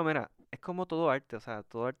verdad. Pero mira, es como todo arte, o sea,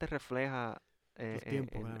 todo arte refleja Los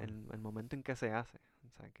tiempos, claro. el momento en que se hace.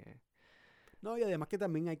 O sea que... No, y además que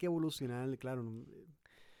también hay que evolucionar, claro.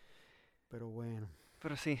 Pero bueno.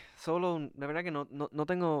 Pero sí, de verdad que no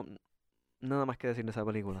tengo nada más que decir de esa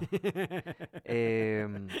película.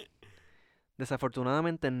 Em,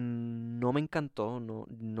 Desafortunadamente no me encantó,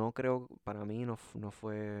 no creo, para mí no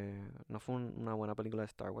fue una buena película de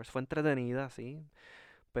Star Wars. Fue entretenida, sí,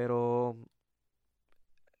 pero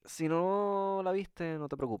si no la viste, no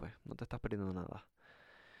te preocupes, no te estás perdiendo nada.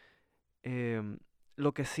 Em,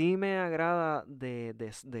 lo que sí me agrada de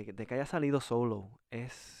que haya salido Solo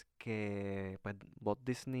es que pues, Walt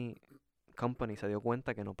Disney Company se dio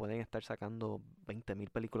cuenta que no pueden estar sacando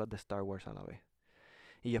 20.000 películas de Star Wars a la vez.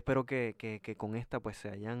 Y yo espero que con esta pues se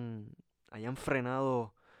hayan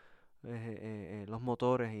frenado los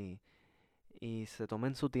motores y se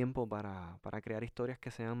tomen su tiempo para crear historias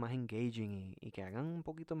que sean más engaging y que hagan un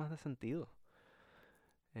poquito más de sentido.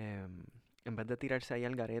 Em, en vez de tirarse ahí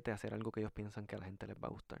al garete a hacer algo que ellos piensan que a la gente les va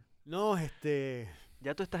a gustar. No,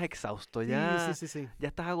 Ya tú estás exhausto, sí, sí, sí, sí. ya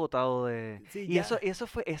estás agotado de... Sí, Y ya. eso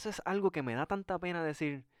es algo que me da tanta pena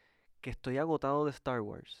decir que estoy agotado de Star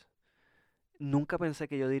Wars. Nunca pensé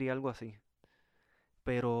que yo diría algo así.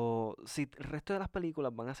 Pero si el resto de las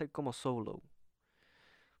películas van a ser como Solo,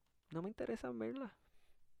 no me interesa verlas.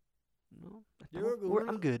 No, Yo creo que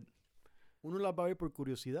I'm good. uno las va a ver por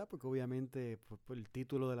curiosidad, porque obviamente por el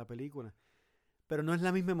título de la película. Pero no es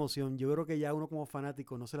la misma emoción. Yo creo que ya uno como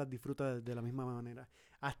fanático no se las disfruta de la misma manera.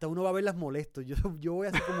 Hasta uno va a verlas molesto. Yo voy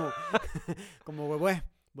así como, como, pues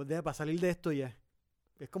para salir de esto ya.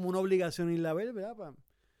 Es como una obligación irla a ver, ¿verdad?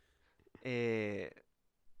 Eh,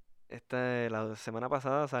 la semana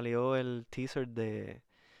pasada salió el teaser de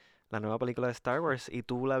la nueva película de Star Wars y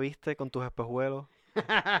tú la viste con tus espejuelos.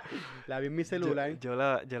 La vi en mi celular. Yo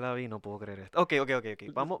la vi, no puedo creer esto. Ok.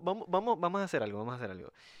 Vamos a hacer algo, vamos a hacer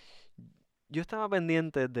algo. Yo estaba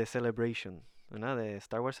pendiente de Celebration, ¿verdad? De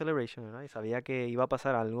Star Wars Celebration, ¿verdad? Y sabía que iba a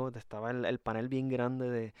pasar algo. Estaba el panel bien grande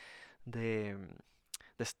de, de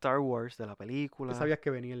Star Wars, de la ¿Qué película. sabías que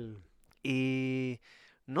venía el...? Y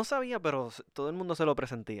no sabía, pero todo el mundo se lo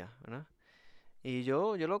presentía, ¿verdad? Y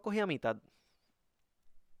yo lo cogí a mitad.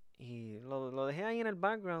 Y lo dejé ahí en el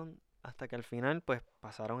background hasta que al final, pues,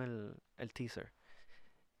 pasaron el teaser.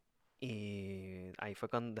 Y ahí fue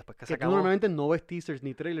cuando, después que se Que tú acabó. normalmente no ves teasers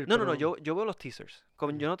ni trailers, No, pero... yo veo los teasers.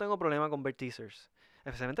 Yo no tengo problema con ver teasers.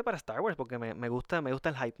 Especialmente para Star Wars, porque me gusta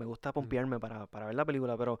el hype, me gusta pompearme para ver la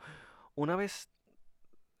película. Pero una vez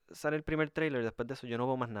sale el primer trailer, después de eso yo no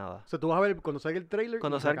veo más nada. O sea, tú vas a ver cuando salga el trailer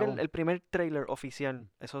Cuando y se salga acabó. el primer trailer oficial,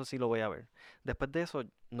 eso sí lo voy a ver. Después de eso,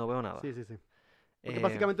 no veo nada. Sí, sí, sí. Porque es Eh,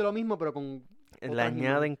 básicamente lo mismo, pero con le otras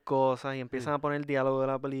añaden cosas y Sí, empiezan a poner el diálogo de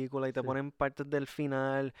la película y te sí, ponen partes del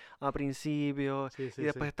final a principio sí, y sí,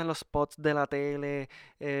 después sí. están los spots de la tele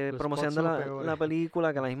Los spots promocionando son los la peores.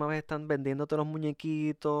 película que a la misma vez están vendiéndote los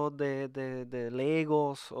muñequitos de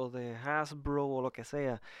Legos o de Hasbro o lo que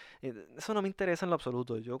sea. Eso no me interesa en lo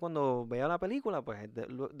absoluto. Yo cuando vea la película, pues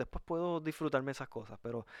después puedo disfrutarme esas cosas,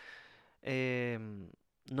 pero em,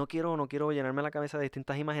 no quiero llenarme la cabeza de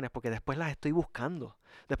distintas imágenes porque después las estoy buscando.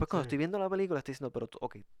 Después cuando Sí. estoy viendo la película estoy diciendo, pero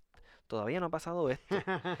ok, todavía no ha pasado esto.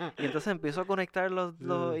 Y entonces empiezo a conectar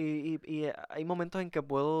Sí, hay momentos en que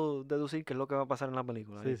puedo deducir qué es lo que va a pasar en la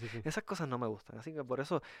película. sí, Y sí, sí. esas cosas no me gustan. Así que por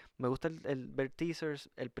eso me gusta el ver teasers,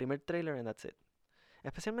 el primer trailer and that's it.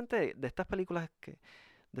 Especialmente de estas películas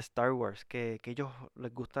de Star Wars, que ellos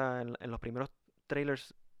les gusta en los primeros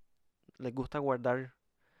trailers, les gusta guardar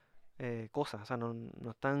cosas. O sea, no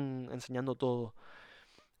están enseñando todo.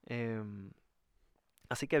 Em,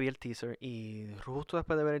 Así que vi el teaser y justo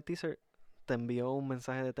después de ver el teaser te envió un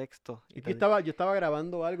mensaje de texto y Es que te yo estaba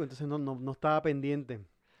grabando algo, entonces no estaba pendiente.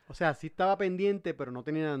 O sea, sí estaba pendiente, pero no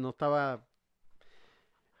estaba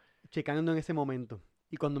checando en ese momento.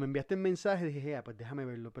 Y cuando me enviaste el mensaje dije, pues déjame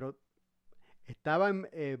verlo. Pero estaba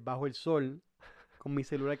bajo el sol, con mi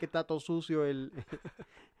celular que está todo sucio,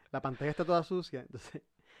 la pantalla está toda sucia. Entonces,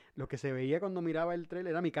 lo que se veía cuando miraba el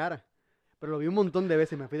trailer era mi cara. Pero lo vi un montón de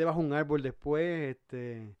veces. Me fui debajo de un árbol después,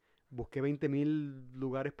 busqué 20.000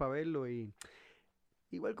 lugares para verlo y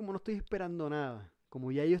igual como no estoy esperando nada,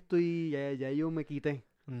 como ya yo ya yo me quité,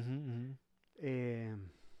 Ujú, ujú. eh,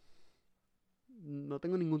 no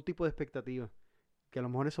tengo ningún tipo de expectativa. Que a lo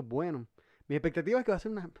mejor eso es bueno. Mi expectativa es que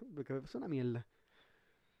que va a ser una mierda.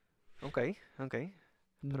 Ok, ok.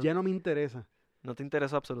 Pero Ya no me interesa. no te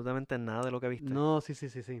interesó absolutamente nada de lo que viste. No, sí, sí,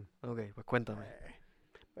 sí, sí. Ok, pues cuéntame.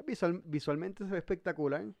 Visualmente se ve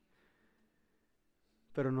espectacular,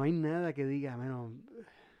 pero no hay nada que diga, bueno,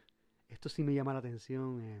 esto sí me llama la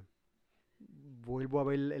atención. Vuelvo a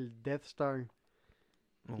ver el Death Star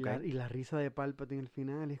Ok. y la risa de Palpatine al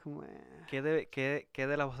final. Y es como, Qué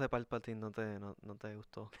de la voz de Palpatine no te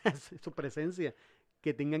gustó? su presencia.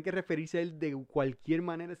 Que tengan que referirse a él de cualquier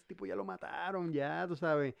manera. Ese tipo ya lo mataron, ya, tú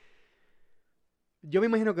sabes. Yo me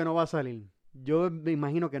imagino que no va a salir. Yo me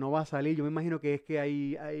imagino que no va a salir. Yo me imagino que es que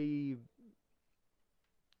hay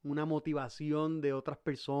una motivación de otras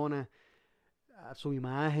personas a su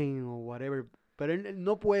imagen o whatever. Pero él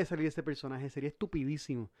no puede salir ese personaje. Sería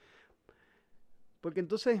estupidísimo. Porque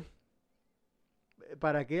entonces,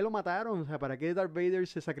 ¿para qué lo mataron? O sea, ¿para qué Darth Vader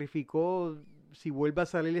se sacrificó si vuelve a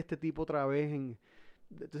salir este tipo otra vez?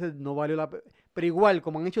 Entonces no valió la pena. Pero igual,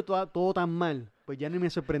 como han hecho todo tan mal, pues ya ni me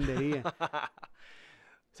sorprendería.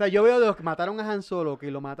 O sea, yo veo de los que mataron a Han Solo, que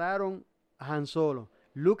lo mataron a Han Solo.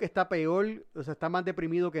 Luke está peor, o sea, está más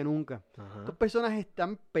deprimido que nunca. Ajá. Estos personajes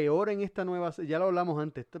están peor en esta ya lo hablamos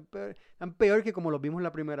antes, están peor que como los vimos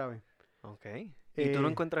la primera vez. Ok. ¿Y tú no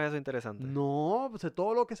Eh, encuentras eso interesante? no, o sea,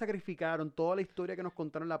 todo lo que sacrificaron, toda la historia que nos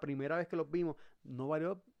contaron la primera vez que los vimos, no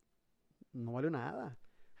valió nada.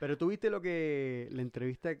 Pero tú viste una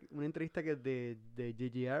entrevista que de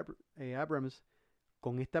J.J. Abrams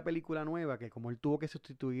con esta película nueva, que como él tuvo que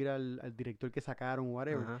sustituir al director que sacaron,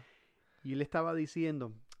 whatever, Ajá. y él estaba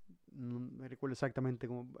diciendo, no me recuerdo exactamente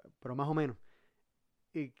cómo, pero más o menos,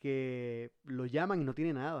 que lo llaman y no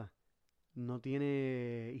tiene nada. No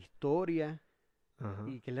tiene historia. Ajá.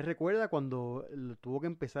 Y que él le recuerda cuando tuvo que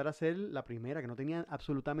empezar a hacer la primera, que no tenía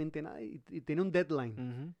absolutamente nada y tiene un deadline.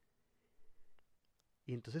 Ujú.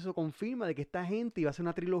 Y entonces eso confirma de que esta gente iba a hacer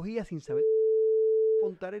una trilogía sin saber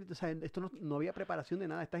contar. O sea, esto no había preparación de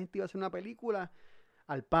nada. Esta gente iba a hacer una película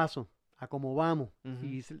al paso, a como vamos. Ujú.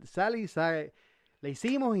 Y sale, la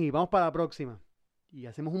hicimos y vamos para la próxima. Y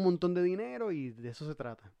hacemos un montón de dinero y de eso se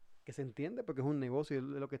trata. Que se entiende porque es un negocio y es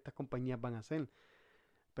lo que estas compañías van a hacer.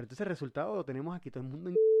 Pero entonces el resultado lo tenemos aquí, todo el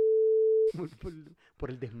mundo por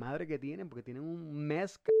el desmadre que tienen, porque tienen un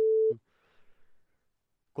mes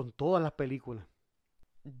con todas las películas.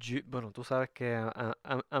 Bueno, tú sabes que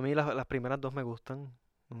a mí las primeras dos me gustan,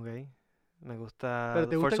 ¿ok? Me gusta Pero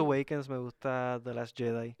The Force Awakens, me gusta The Last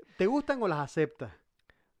Jedi. ¿te gustan o las aceptas?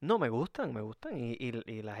 No, me gustan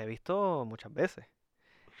y las he visto muchas veces.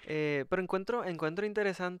 Pero encuentro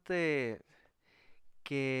interesante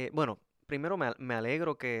que, bueno, primero me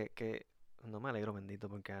alegro no me alegro, bendito,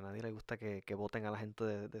 porque a nadie le gusta que voten a la gente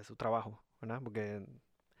de su trabajo, ¿verdad? Porque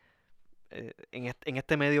en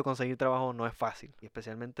este medio conseguir trabajo no es fácil, y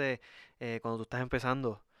especialmente cuando tú estás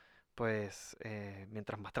empezando, pues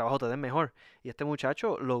mientras más trabajo te den, mejor. Y este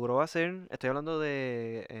muchacho logró hacer, estoy hablando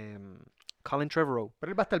de Colin Trevorrow.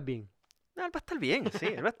 Pero él va a estar bien. No, él va a estar bien, sí,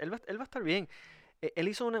 él va a estar bien. Él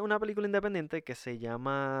hizo una película independiente que se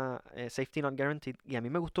llama Safety Not Guaranteed y a mí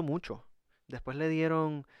me gustó mucho. Después le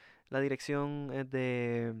dieron la dirección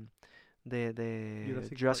de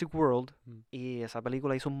Jurassic World Mm. y esa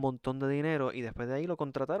película hizo un montón de dinero y después de ahí lo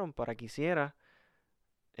contrataron para que hiciera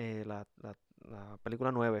la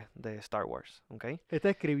película 9 de Star Wars, ¿ok? Está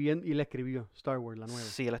escribiendo y la escribió Star Wars, la nueva.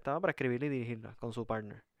 Sí, él estaba para escribirla y dirigirla con su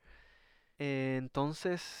partner.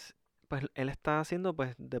 Entonces, pues él está haciendo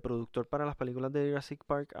pues de productor para las películas de Jurassic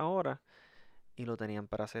Park ahora y lo tenían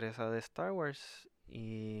para hacer esa de Star Wars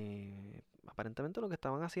y aparentemente lo que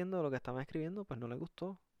estaban haciendo, lo que estaban escribiendo, pues no les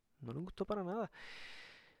gustó. No les gustó para nada.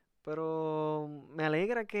 Pero me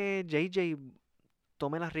alegra que JJ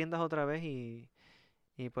tome las riendas otra vez y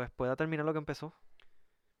pues pueda terminar lo que empezó.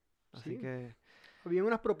 Así Sí. que Habían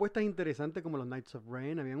unas propuestas interesantes como los Knights of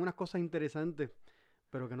Ren, habían unas cosas interesantes,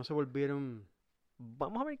 pero que no se volvieron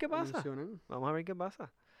vamos a ver qué a pasa. mencionar. Vamos a ver qué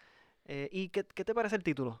pasa. ¿Y qué te parece el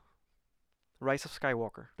título? Rise of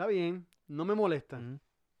Skywalker. Está bien, no me molesta. Ujú.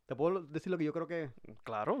 Te puedo decir lo que yo creo que es.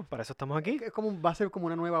 Claro, para eso estamos aquí. Que es como, va a ser como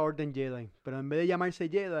una nueva orden Jedi. Pero en vez de llamarse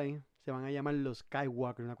Jedi, se van a llamar los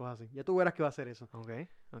Skywalker, una cosa así. Ya tú verás que va a ser eso. Ok,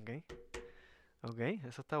 ok. Ok,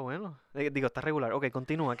 eso está bueno. Digo, está regular. Ok,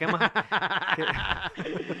 continúa. ¿Qué más? ¿Qué-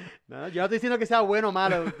 No, yo no estoy diciendo que sea bueno o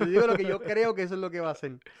malo. Te digo lo que yo creo que eso es lo que va a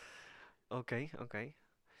ser. Ok, ok.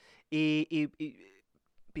 ¿Y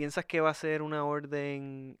piensas que va a ser una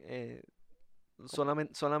orden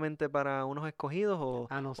solamente para unos escogidos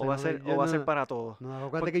Ah, no sé. o va a No, ser, yo o va a ser no, para todos? no,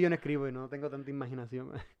 acuérdate Por- que yo no escribo y no tengo tanta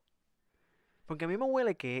imaginación. Porque a mí me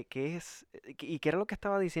huele que es... y que era lo que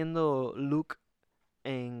estaba diciendo Luke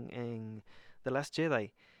en The Last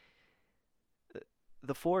Jedi.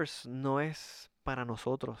 The Force no es para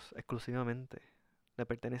nosotros exclusivamente. Le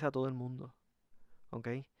pertenece a todo el mundo. ¿Ok?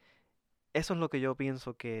 Eso es lo que yo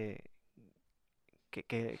pienso que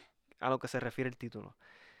a lo que se refiere el título.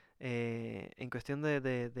 En cuestión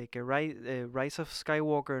de que Rise of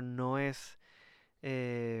Skywalker no es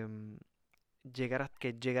que llegar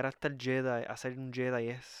hasta el Jedi, a ser un Jedi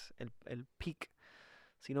es el peak,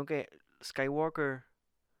 sino que Skywalker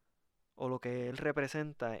o lo que él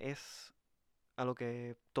representa es a lo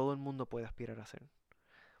que todo el mundo puede aspirar a ser.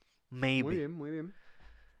 Muy Maybe. bien, muy bien.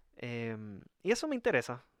 Y eso me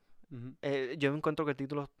interesa. Ujú. Yo encuentro que el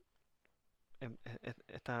título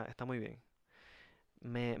está muy bien.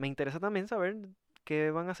 Me interesa también saber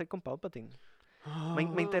qué van a hacer con Palpatine.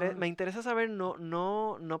 Me interesa saber,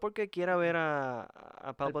 no porque quiera ver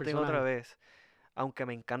a Palpatine otra personaje. vez, aunque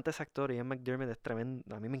me encanta ese actor, Ian McDiarmid es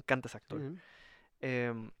tremendo, a mí me encanta ese actor. Ujú.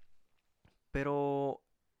 Em, pero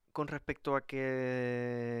con respecto a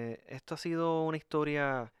que esto ha sido una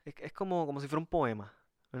historia, es como si fuera un poema,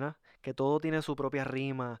 ¿verdad? que todo tiene su propia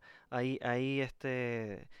rima, hay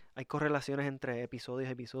correlaciones entre episodios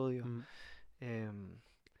y episodios. Mm. em,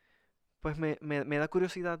 pues me da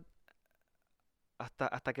curiosidad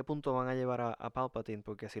hasta qué punto van a llevar a Palpatine,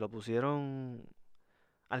 porque si lo pusieron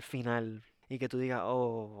al final y que tú digas,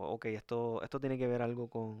 oh, ok, esto tiene que ver algo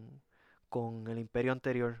con el imperio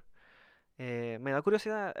anterior. Me da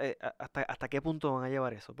curiosidad hasta qué punto van a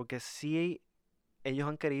llevar eso, porque sí ellos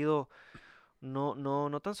han querido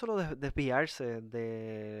no tan solo desviarse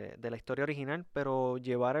de la historia original, pero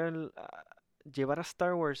llevar a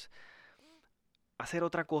Star Wars a hacer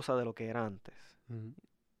otra cosa de lo que era antes. Mm.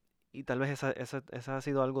 Y tal vez esa ha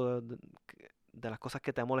sido algo de las cosas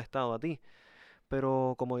que te ha molestado a ti.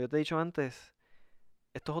 Pero como yo te he dicho antes,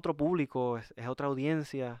 esto es otro público, es otra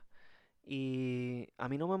audiencia. Y a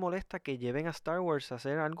mí no me molesta que lleven a Star Wars a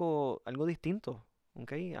hacer algo distinto.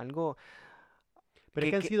 ¿Ok? Algo Pero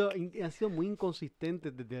es que que han sido muy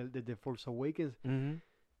inconsistentes desde Force Awakens. Ujú.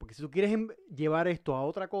 Porque si tú quieres llevar esto a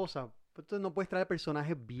otra cosa, pues entonces no puedes traer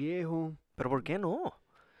personajes viejos. Pero ¿por qué no?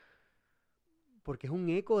 Porque es un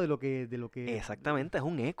eco de lo que. Exactamente, es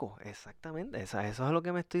un eco. Exactamente. Eso es a lo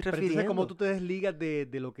que me estoy Pero entonces, ¿cómo refiriendo. tú te desligas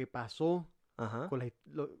de lo que pasó Ajá.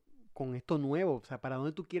 con esto nuevo? O sea, ¿para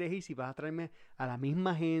dónde tú quieres ir? Si vas a traerme a la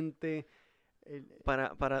misma gente,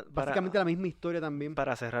 básicamente la misma historia también.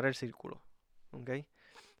 Para cerrar el círculo. ¿Ok?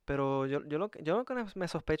 Pero yo lo que me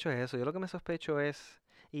sospecho es eso. Yo lo que me sospecho es.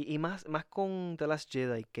 Y más con The Last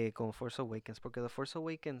Jedi que con Force Awakens. Porque The Force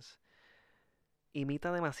Awakens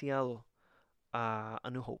imita demasiado a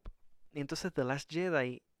New Hope. Y entonces The Last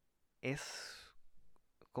Jedi es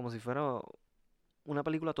como si fuera una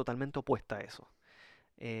película totalmente opuesta a eso.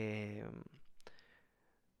 Eh,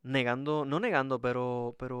 no negando,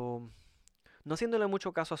 pero no haciéndole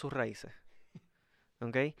mucho caso a sus raíces.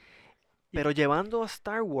 ¿Ok? Y- Pero llevando a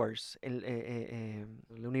Star Wars,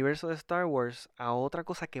 el universo de Star Wars, a otra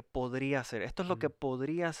cosa que podría ser. Esto es lo que Mm.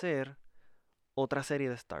 podría ser otra serie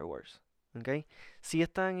de Star Wars. ¿Ok? Si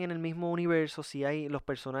están en el mismo universo, si hay los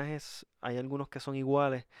personajes, hay algunos que son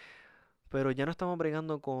iguales, pero ya no estamos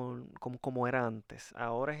bregando como era antes.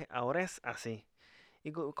 Ahora es así.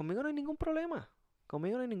 Y conmigo no hay ningún problema.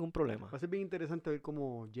 Conmigo no hay ningún problema. Va a ser bien interesante ver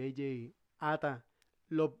cómo JJ ata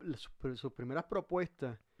sus primeras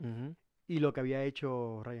propuestas Ujú, y lo que había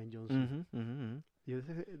hecho Ryan Johnson. ujú, ujú, ujú. Y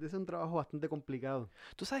ese es un trabajo bastante complicado.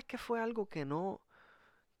 Tú sabes que fue algo que no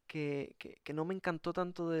me encantó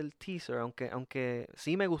tanto del teaser, aunque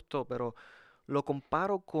sí me gustó, pero lo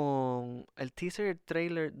comparo con el teaser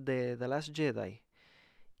trailer de The Last Jedi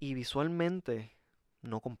y visualmente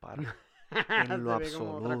no compara en lo Se ve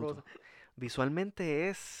como otra cosa. absoluto. Visualmente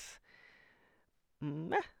es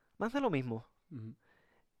más de lo mismo. Ujú.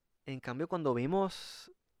 En cambio, cuando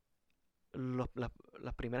vimos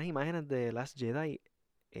las primeras imágenes de Last Jedi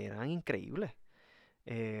eran increíbles.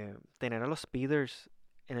 Tener a los speeders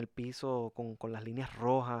en el piso con las líneas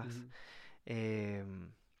rojas. Ujú.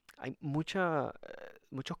 em, Hay muchos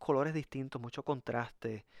colores distintos, mucho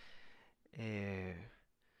contraste. eh,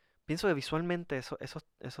 Pienso que visualmente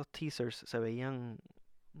esos teasers se veían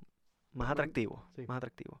más Bueno, atractivos. sí. Más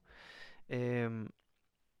atractivos. Em,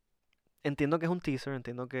 Entiendo que es un teaser,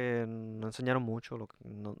 entiendo que no enseñaron mucho,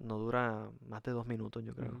 no dura más de 2 minutos,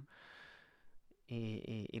 yo creo. Ujú.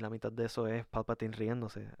 Y la mitad de eso es Palpatine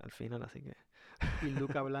riéndose al final, así que. Y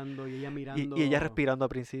Luke hablando y ella Y ella mirando, respirando al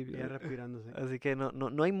principio. ella respirándose. Así que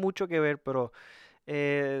no hay mucho que ver, pero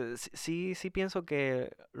sí pienso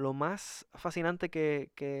que lo más fascinante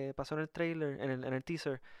que pasó en el trailer, en el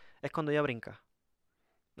teaser, es cuando ella brinca.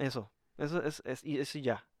 Eso y eso y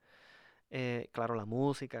ya. Claro, la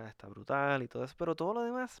música está brutal y todo eso, pero todo lo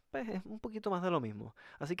demás, pues, es un poquito más de lo mismo.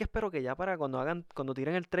 Así que espero que ya para cuando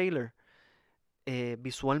tiren el trailer,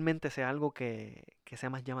 visualmente sea algo que sea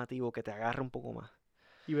más llamativo, que te agarre un poco más.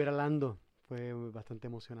 Y ver a Lando fue bastante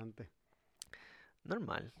emocionante.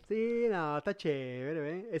 Normal, Sí, no, está chévere,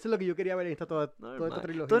 ¿ves? Eso es lo que yo quería ver en toda esta normal. Todo el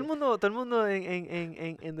trilogía. mundo, todo el mundo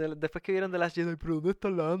después que vieron The Last Jedi, pero ¿dónde está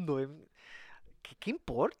Lando? ¿Qué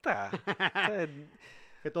importa? O sea,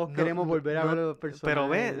 Que todos no, queremos no, volver a ver no, a los pero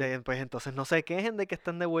personajes. ve, pues entonces no se quejen de que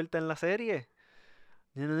están de vuelta en la serie.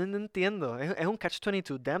 Yo no entiendo. Es un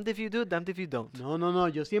catch-22. Damned if you do, damned if you don't. No, no, no.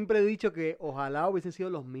 Yo siempre he dicho que ojalá hubiesen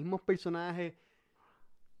sido los mismos personajes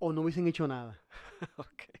o no hubiesen hecho nada.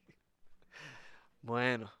 Ok.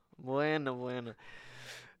 Bueno.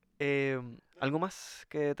 ¿Algo más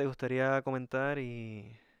que te gustaría comentar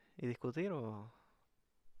y discutir?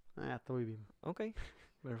 Ah, está muy bien. Ok,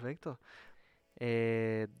 perfecto.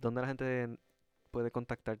 ¿Dónde la gente puede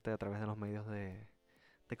contactarte a través de los medios de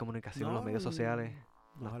comunicación, los No, medios sociales?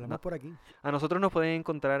 Nos hablamos por aquí. A nosotros nos pueden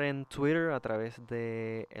encontrar en Twitter a través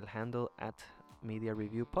de el handle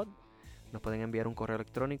 @MediaReviewPod. Nos pueden enviar un correo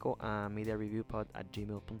electrónico a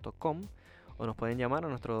mediareviewpod@gmail.com o nos pueden llamar a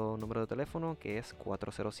nuestro número de teléfono que es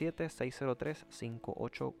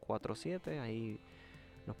 407-603-5847. Ahí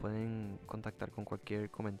nos pueden contactar con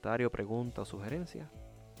cualquier comentario, pregunta o sugerencia.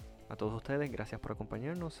 A todos ustedes, gracias por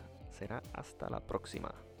acompañarnos. Será hasta la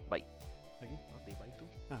próxima. Bye. Aquí. No, di bye tú.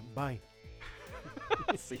 Bye.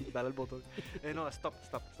 Sí, dale el botón. No, stop.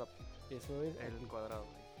 Eso es El cuadrado.